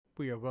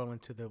We are well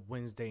into the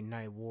Wednesday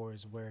night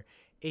wars where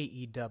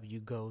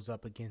AEW goes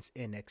up against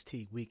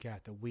NXT week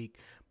after week.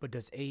 But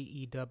does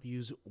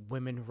AEW's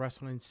women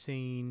wrestling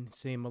scene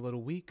seem a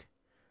little weak?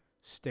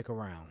 Stick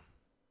around.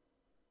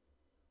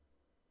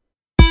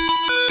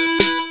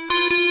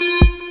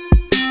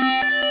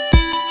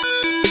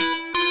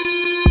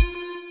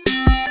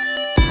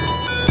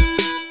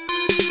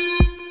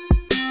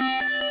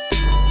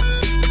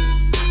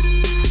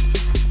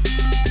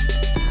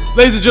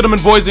 Ladies and gentlemen,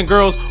 boys and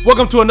girls,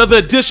 welcome to another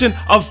edition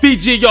of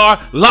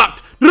VGR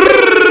Locked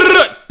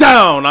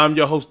Down. I'm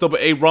your host, Double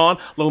A Ron,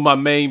 along with my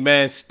main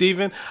man,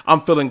 Steven.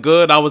 I'm feeling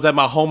good. I was at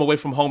my home away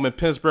from home in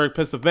Pittsburgh,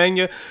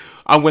 Pennsylvania.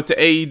 I went to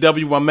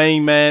AEW, my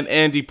main man,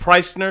 Andy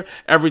Preissner.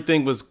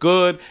 Everything was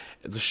good.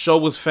 The show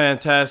was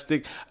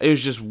fantastic. It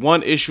was just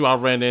one issue I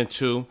ran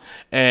into,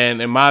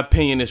 and in my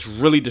opinion, it's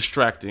really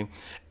distracting.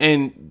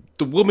 And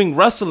the women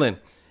wrestling,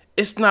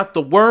 it's not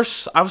the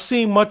worst. I've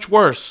seen much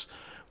worse,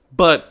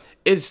 but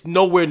it's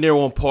nowhere near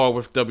on par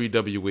with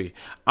WWE.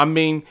 I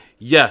mean,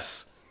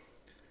 yes,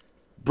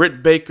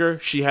 Britt Baker,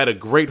 she had a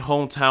great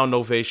hometown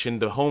ovation.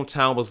 The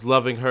hometown was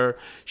loving her.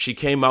 She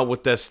came out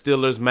with that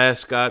Steelers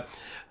mascot.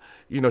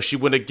 You know, she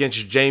went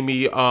against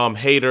Jamie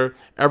Hayter.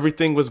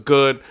 Everything was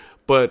good,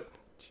 but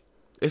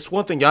it's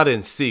one thing y'all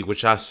didn't see,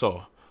 which I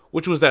saw,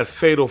 which was that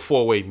fatal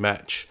four-way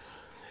match.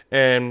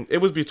 And it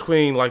was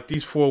between, like,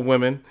 these four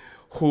women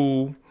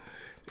who,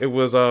 it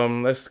was,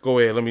 let's go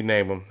ahead, let me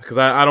name them, because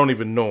I don't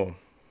even know them.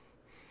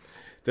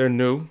 They're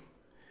new.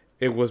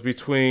 It was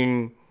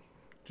between...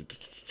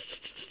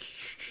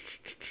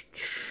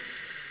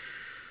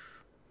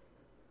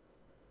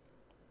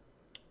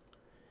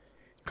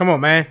 Come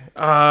on, man.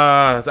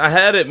 I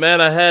had it,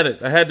 man. I had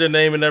it. I had their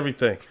name and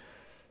everything.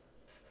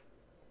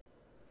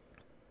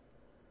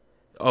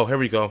 Oh, here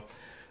we go.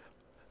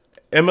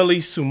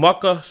 Emily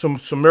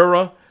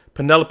Sumira,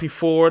 Penelope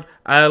Ford,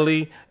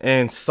 Ali,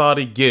 and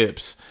Saudi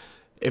Gibbs.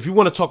 If you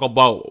want to talk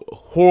about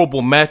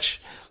horrible match,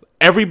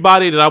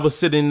 everybody that I was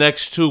sitting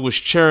next to was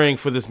cheering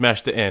for this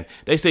match to end.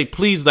 They say,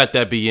 please let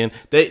that be in.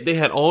 They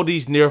had all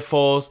these near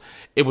falls.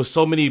 It was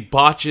so many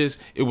botches.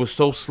 It was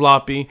so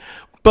sloppy.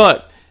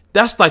 But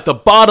that's like the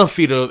bottom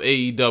feeder of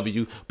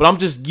AEW. But I'm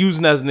just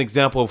using as an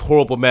example of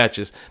horrible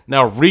matches.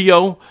 Now,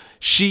 Rio,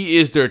 she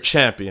is their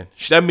champion.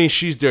 That means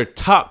she's their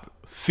top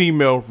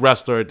female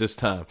wrestler at this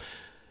time.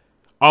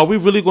 Are we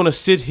really going to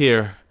sit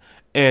here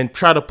and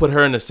try to put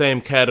her in the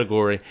same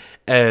category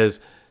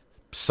as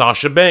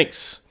Sasha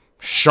Banks,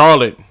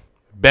 Charlotte,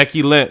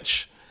 Becky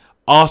Lynch,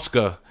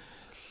 Asuka?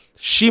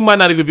 She might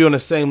not even be on the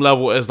same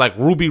level as like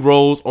Ruby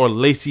Rose or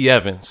Lacey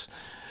Evans,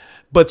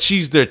 but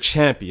she's their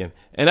champion.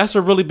 And that's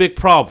a really big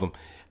problem.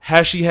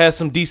 Has she had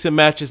some decent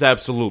matches?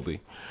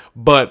 Absolutely.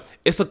 But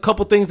it's a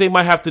couple things they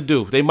might have to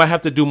do. They might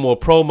have to do more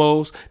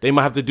promos. They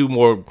might have to do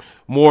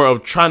more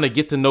of trying to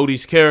get to know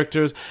these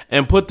characters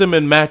and put them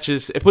in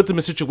matches, and put them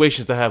in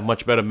situations to have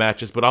much better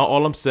matches. But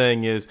all I'm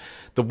saying is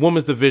the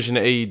women's division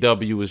of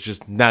AEW is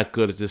just not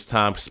good at this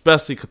time,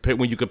 especially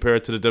when you compare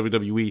it to the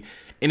WWE.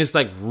 And it's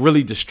like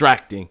really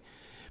distracting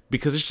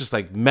because it's just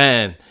like,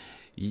 man,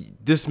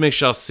 this makes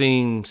y'all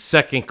seem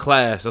second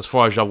class as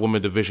far as y'all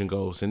women division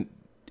goes. And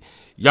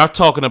y'all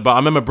talking about, I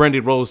remember Brandy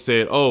Rose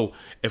said, oh,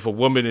 if a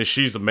woman and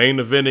she's the main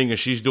eventing and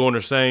she's doing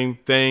the same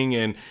thing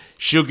and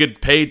she'll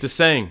get paid the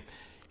same.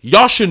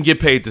 Y'all shouldn't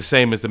get paid the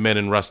same as the men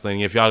in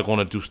wrestling if y'all are going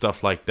to do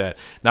stuff like that.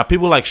 Now,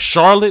 people like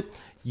Charlotte,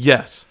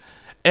 yes.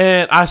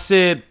 And I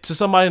said to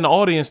somebody in the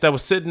audience that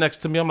was sitting next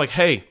to me, I'm like,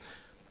 hey,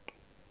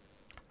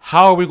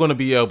 how are we going to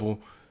be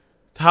able,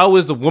 how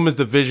is the women's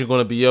division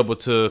going to be able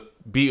to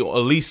be at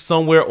least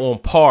somewhere on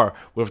par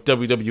with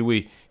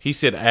WWE? He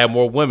said, add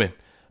more women.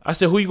 I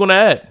said, who you going to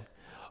add?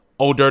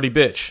 Old dirty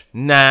bitch.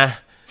 Nah,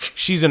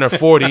 she's in her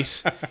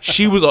 40s.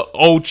 She was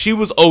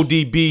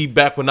ODB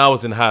back when I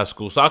was in high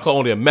school, so I can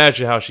only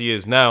imagine how she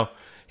is now.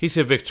 He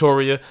said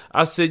Victoria.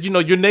 I said, you know,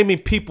 you're naming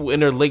people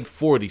in their late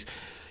 40s.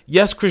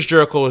 Yes, Chris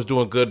Jericho is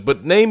doing good,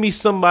 but name me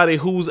somebody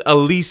who's at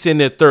least in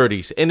their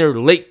 30s, in their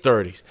late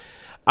 30s.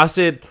 I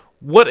said,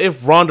 what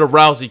if Ronda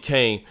Rousey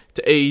came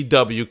to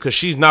AEW, because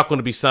she's not going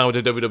to be signed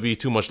with the WWE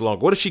too much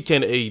longer. What if she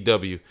came to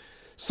AEW?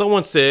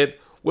 Someone said,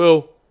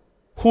 well,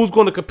 who's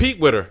going to compete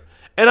with her?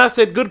 And I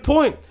said, good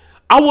point.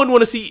 I wouldn't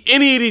want to see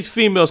any of these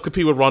females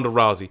compete with Ronda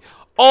Rousey.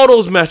 All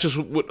those matches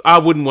I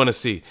wouldn't want to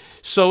see.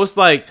 So it's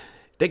like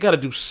they got to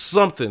do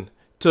something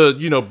to,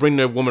 you know, bring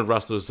their women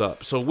wrestlers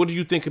up. So what do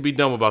you think could be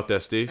done about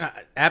that, Steve?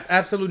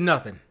 Absolutely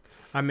nothing.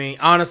 I mean,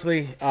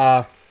 honestly,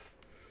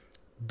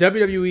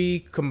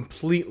 WWE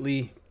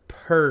completely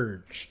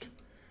purged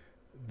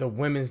the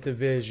women's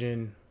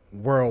division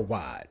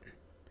worldwide.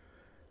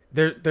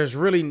 There's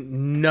really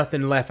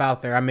nothing left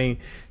out there. I mean,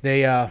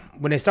 they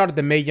when they started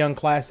the Mae Young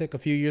Classic a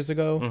few years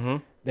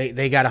ago,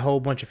 they got a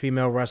whole bunch of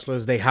female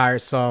wrestlers. They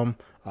hired some,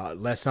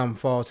 let some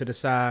fall to the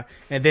side,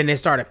 and then they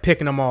started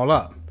picking them all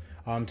up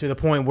to the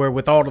point where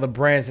with all of the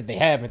brands that they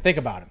have, and think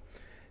about it,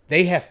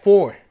 they have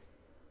 4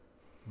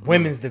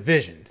 women's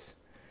divisions.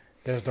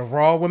 There's the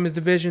Raw women's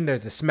division,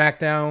 there's the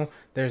SmackDown,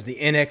 there's the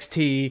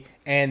NXT,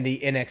 and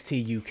the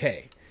NXT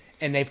UK.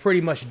 And they pretty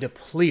much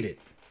depleted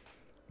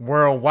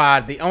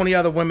worldwide. The only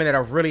other women that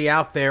are really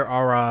out there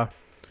are,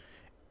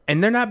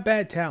 and they're not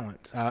bad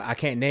talents. I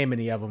can't name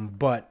any of them,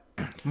 but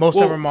most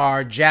of them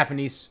are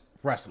Japanese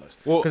wrestlers.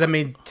 Because, I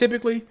mean,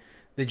 typically,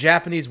 the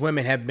Japanese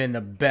women have been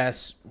the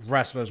best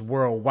wrestlers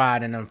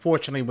worldwide. And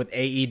unfortunately, with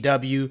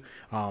AEW,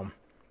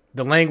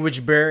 the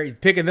language barrier,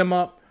 picking them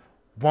up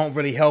won't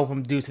really help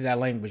them due to that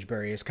language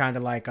barrier. It's kind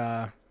of like,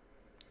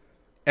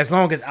 as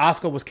long as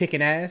Asuka was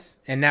kicking ass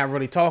and not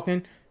really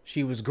talking,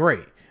 she was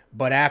great.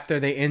 But after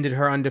they ended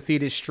her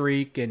undefeated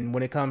streak, and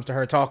when it comes to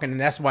her talking,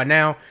 and that's why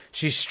now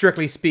she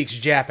strictly speaks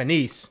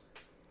Japanese.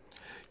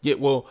 Yeah,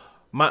 well,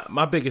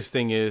 my biggest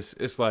thing is,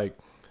 it's like,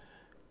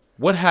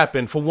 what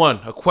happened? For one,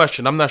 a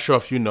question. I'm not sure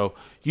if you know.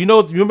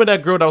 Remember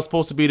that girl that was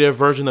supposed to be their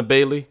version of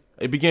Bailey?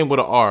 It began with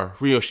an R.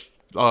 Rio.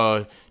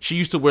 She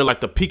used to wear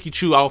like the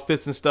Pikachu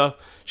outfits and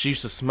stuff. She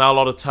used to smile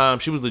all the time.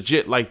 She was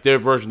legit like their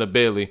version of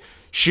Bailey.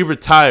 She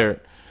retired,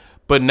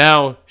 but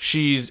now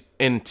she's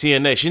in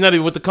TNA. She's not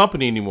even with the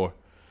company anymore.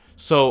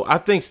 So I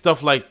think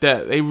stuff like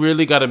that, they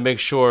really got to make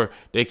sure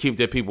they keep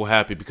their people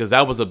happy, because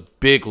that was a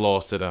big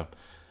loss to them.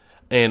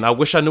 And I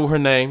wish I knew her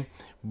name,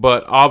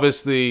 but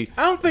obviously,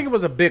 I don't think it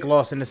was a big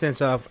loss in the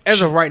sense of,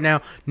 as of right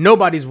now,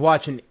 nobody's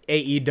watching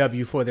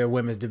AEW for their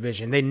women's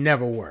division. They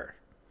never were.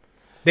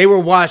 They were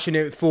watching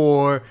it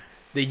for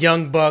the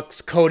Young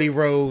Bucks, Cody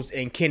Rhodes,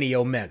 and Kenny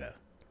Omega.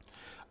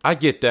 I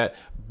get that,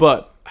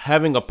 but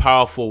having a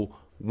powerful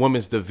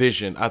women's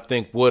division, I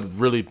think, would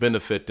really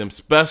benefit them,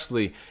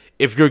 especially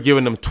if you're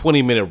giving them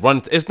 20-minute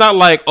run. It's not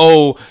like,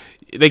 oh,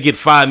 they get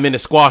 5-minute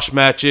squash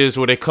matches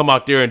where they come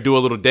out there and do a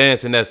little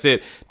dance and that's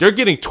it. They're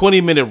getting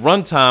 20-minute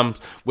run times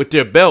with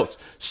their belts.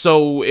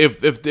 So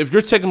if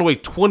you're taking away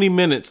 20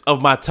 minutes of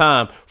my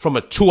time from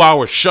a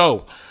 2-hour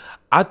show,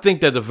 I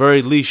think that at the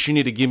very least you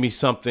need to give me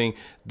something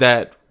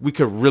that we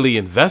could really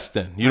invest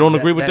in. You don't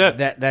agree with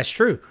that? That's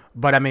true.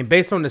 But I mean,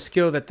 based on the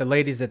skill that the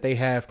ladies that they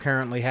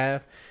currently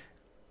have,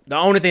 the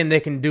only thing they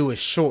can do is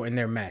shorten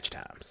their match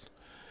times.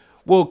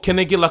 Well, can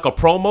they get like a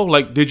promo?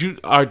 Like, did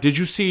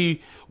you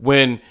see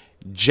when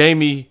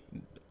Jamie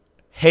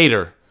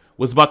Hayter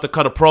was about to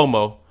cut a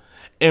promo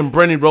and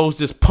Brandy Rose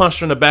just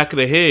punched her in the back of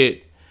the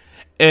head?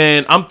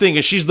 And I'm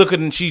thinking she's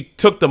looking, and she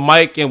took the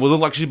mic and would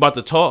look like she's about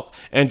to talk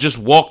and just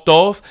walked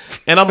off.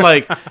 And I'm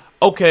like,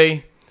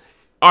 okay,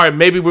 all right,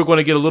 maybe we're going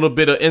to get a little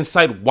bit of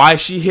insight why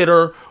she hit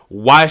her,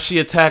 why she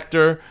attacked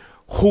her,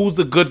 who's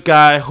the good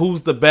guy,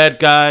 who's the bad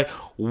guy,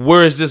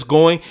 where is this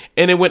going?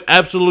 And it went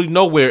absolutely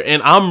nowhere.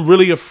 And I'm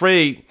really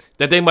afraid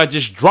that they might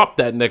just drop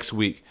that next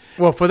week.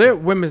 Well, for their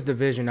women's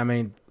division, I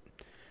mean,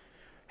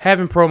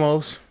 having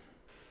promos,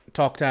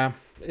 talk time,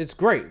 it's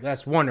great.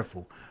 That's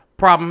wonderful.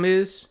 Problem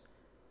is,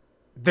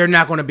 they're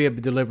not going to be able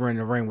to deliver in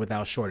the ring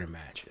without shorter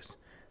matches.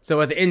 So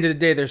at the end of the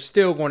day, they're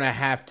still going to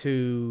have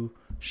to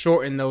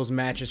shorten those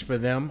matches for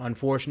them,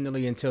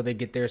 unfortunately, until they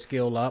get their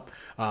skill up.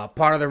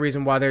 Part of the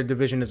reason why their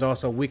division is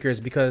also weaker is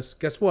because,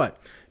 guess what?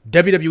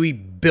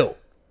 WWE built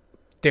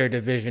their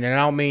division. And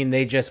I don't mean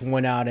they just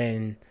went out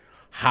and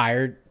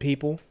hired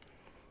people.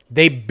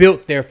 They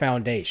built their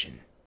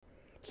foundation.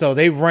 So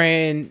they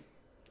ran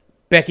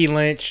Becky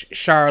Lynch,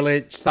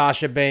 Charlotte,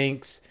 Sasha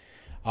Banks.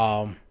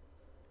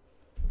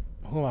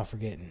 Who am I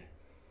forgetting?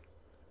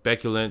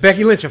 Becky Lynch.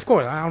 Becky Lynch, of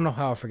course. I don't know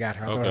how I forgot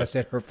her. I thought I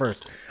said her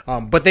first.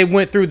 But they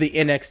went through the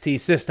NXT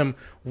system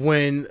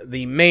when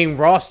the main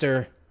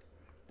roster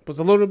was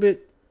a little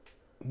bit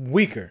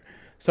weaker.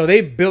 So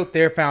they built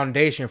their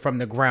foundation from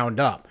the ground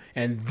up.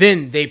 And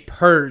then they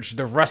purged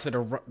the rest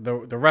of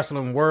the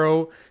wrestling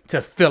world to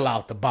fill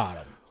out the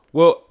bottom.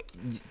 Well,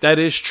 that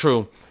is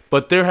true.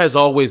 But there has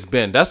always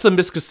been. That's the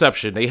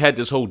misconception. They had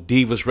this whole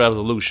Divas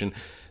Revolution.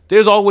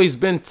 There's always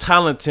been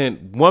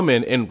talented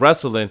women in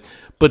wrestling,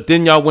 but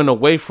then y'all went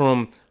away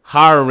from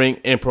hiring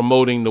and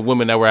promoting the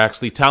women that were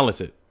actually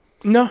talented.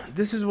 No,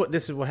 this is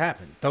what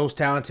happened. Those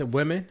talented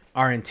women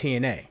are in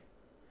TNA.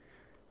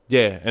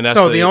 Yeah, and that's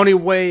so the only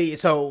way.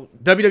 So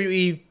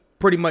WWE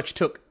pretty much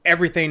took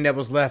everything that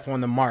was left on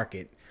the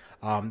market.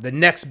 The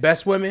next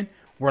best women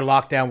were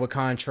locked down with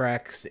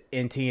contracts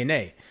in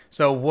TNA.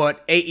 So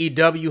what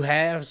AEW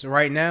has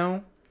right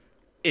now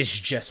is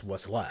just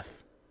what's left.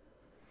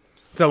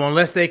 So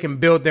unless they can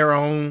build their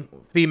own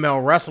female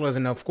wrestlers,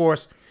 and of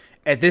course,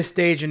 at this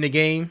stage in the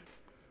game,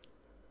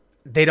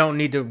 they don't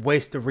need to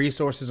waste the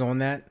resources on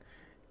that.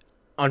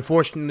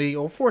 Unfortunately,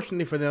 or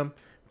fortunately for them,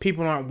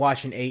 people aren't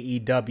watching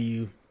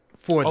AEW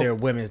for their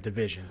women's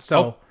division.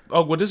 So,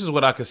 well, this is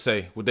what I could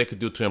say, what they could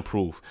do to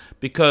improve.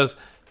 Because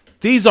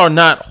these are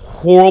not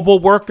horrible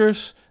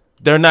workers.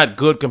 They're not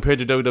good compared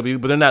to WWE,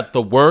 but they're not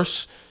the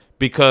worst.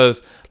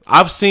 Because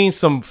I've seen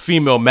some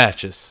female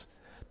matches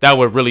that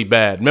were really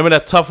bad. Remember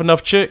that Tough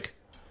Enough chick?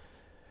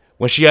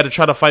 When she had to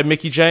try to fight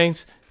Mickie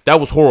James? That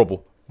was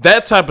horrible.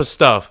 That type of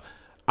stuff,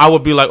 I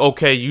would be like,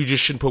 okay, you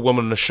just shouldn't put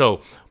women on the show.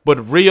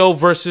 But Rio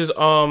versus,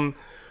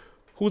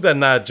 who's that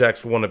Nia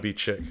Jax wannabe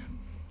chick?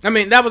 I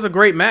mean, that was a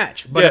great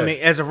match. But, yeah. I mean,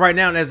 as of right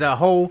now, as a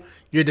whole,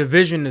 your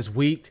division is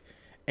weak,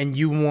 and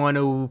you want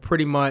to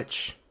pretty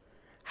much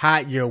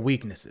hide your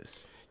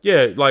weaknesses.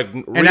 Yeah, like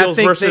Rios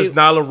versus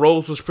Nyla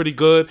Rose was pretty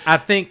good. I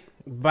think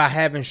by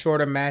having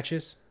shorter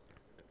matches,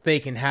 they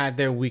can hide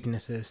their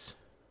weaknesses.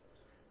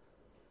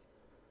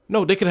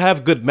 No, they could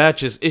have good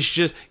matches. It's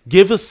just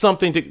give us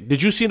something to.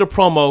 Did you see the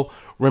promo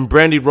when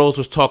Brandy Rose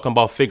was talking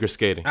about figure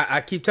skating?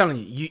 I keep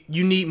telling you,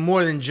 you need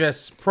more than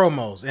just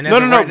promos. And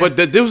No. But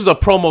this was a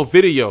promo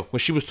video when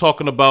she was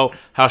talking about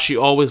how she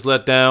always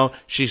let down.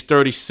 She's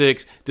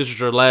 36. This was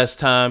her last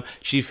time.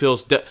 She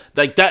feels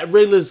like that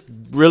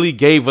really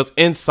gave us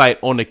insight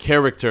on the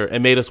character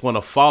and made us want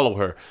to follow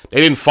her. They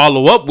didn't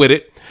follow up with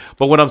it,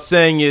 but what I'm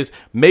saying is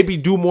maybe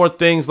do more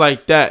things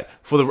like that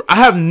for the. I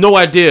have no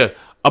idea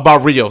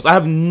about Rios. I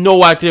have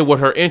no idea what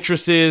her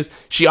interest is.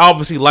 She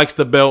obviously likes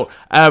the belt.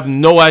 I have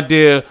no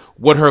idea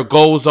what her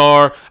goals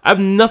are. I have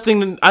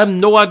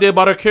no idea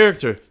about her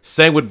character.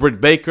 Same with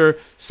Britt Baker.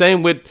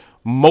 Same with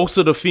most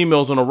of the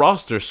females on the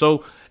roster.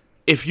 So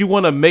if you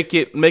want to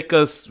make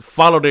us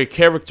follow their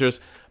characters,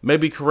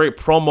 maybe create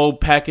promo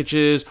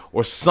packages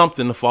or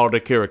something to follow their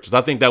characters. I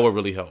think that would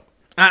really help.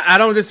 I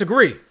don't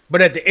disagree.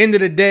 But at the end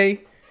of the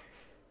day,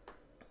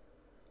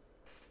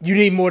 you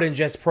need more than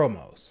just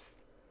promos.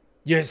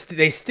 Yes,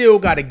 they still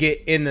got to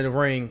get in the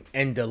ring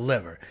and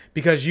deliver,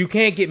 because you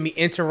can't get me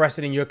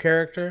interested in your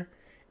character,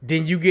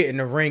 then you get in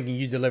the ring and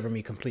you deliver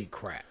me complete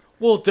crap.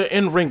 Well, their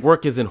in-ring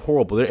work isn't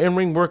horrible. Their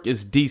in-ring work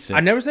is decent. I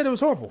never said it was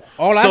horrible.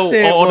 All I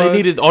said all was they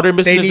need is all they're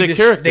missing is their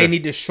character. They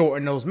need to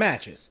shorten those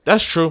matches.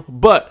 That's true,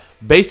 but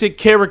basic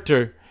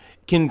character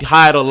can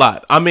hide a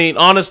lot. I mean,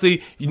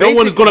 honestly, no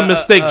one's going to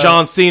mistake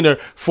John Cena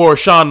for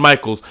Shawn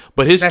Michaels,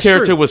 but his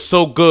character was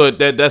so good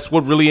that's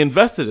what really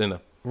invested in him.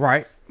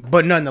 Right.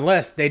 But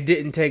nonetheless, they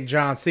didn't take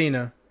John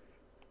Cena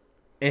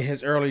in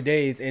his early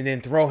days and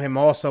then throw him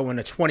also in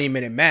a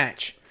 20-minute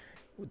match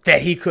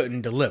that he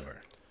couldn't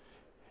deliver.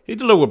 He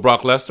delivered with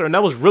Brock Lesnar, and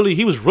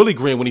he was really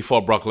green when he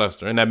fought Brock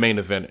Lesnar in that main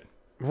event.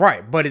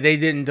 Right, but they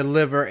didn't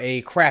deliver a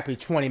crappy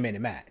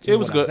 20-minute match. It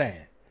was good. I'm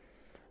saying.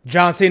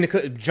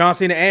 John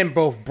Cena and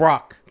both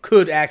Brock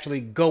could actually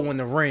go in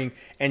the ring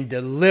and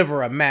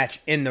deliver a match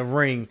in the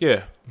ring,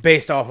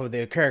 based off of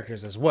their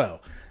characters as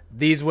well.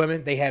 These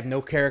women, they have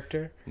no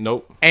character.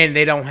 Nope. And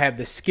they don't have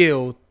the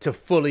skill to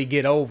fully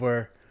get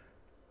over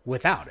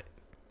without it.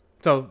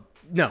 So,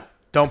 no,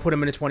 don't put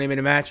them in a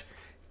 20-minute match.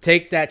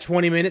 Take that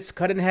 20 minutes,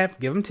 cut it in half,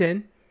 give them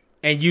 10,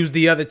 and use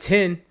the other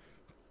 10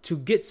 to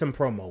get some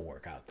promo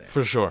work out there.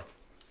 For sure.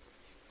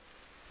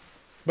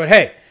 But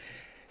hey,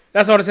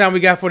 that's all the time we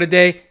got for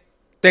today.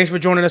 Thanks for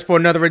joining us for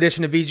another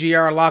edition of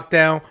VGR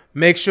Lockdown.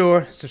 Make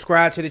sure,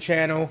 subscribe to the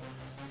channel.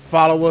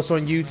 Follow us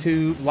on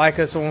YouTube. Like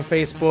us on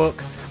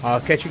Facebook.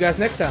 I'll catch you guys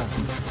next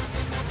time.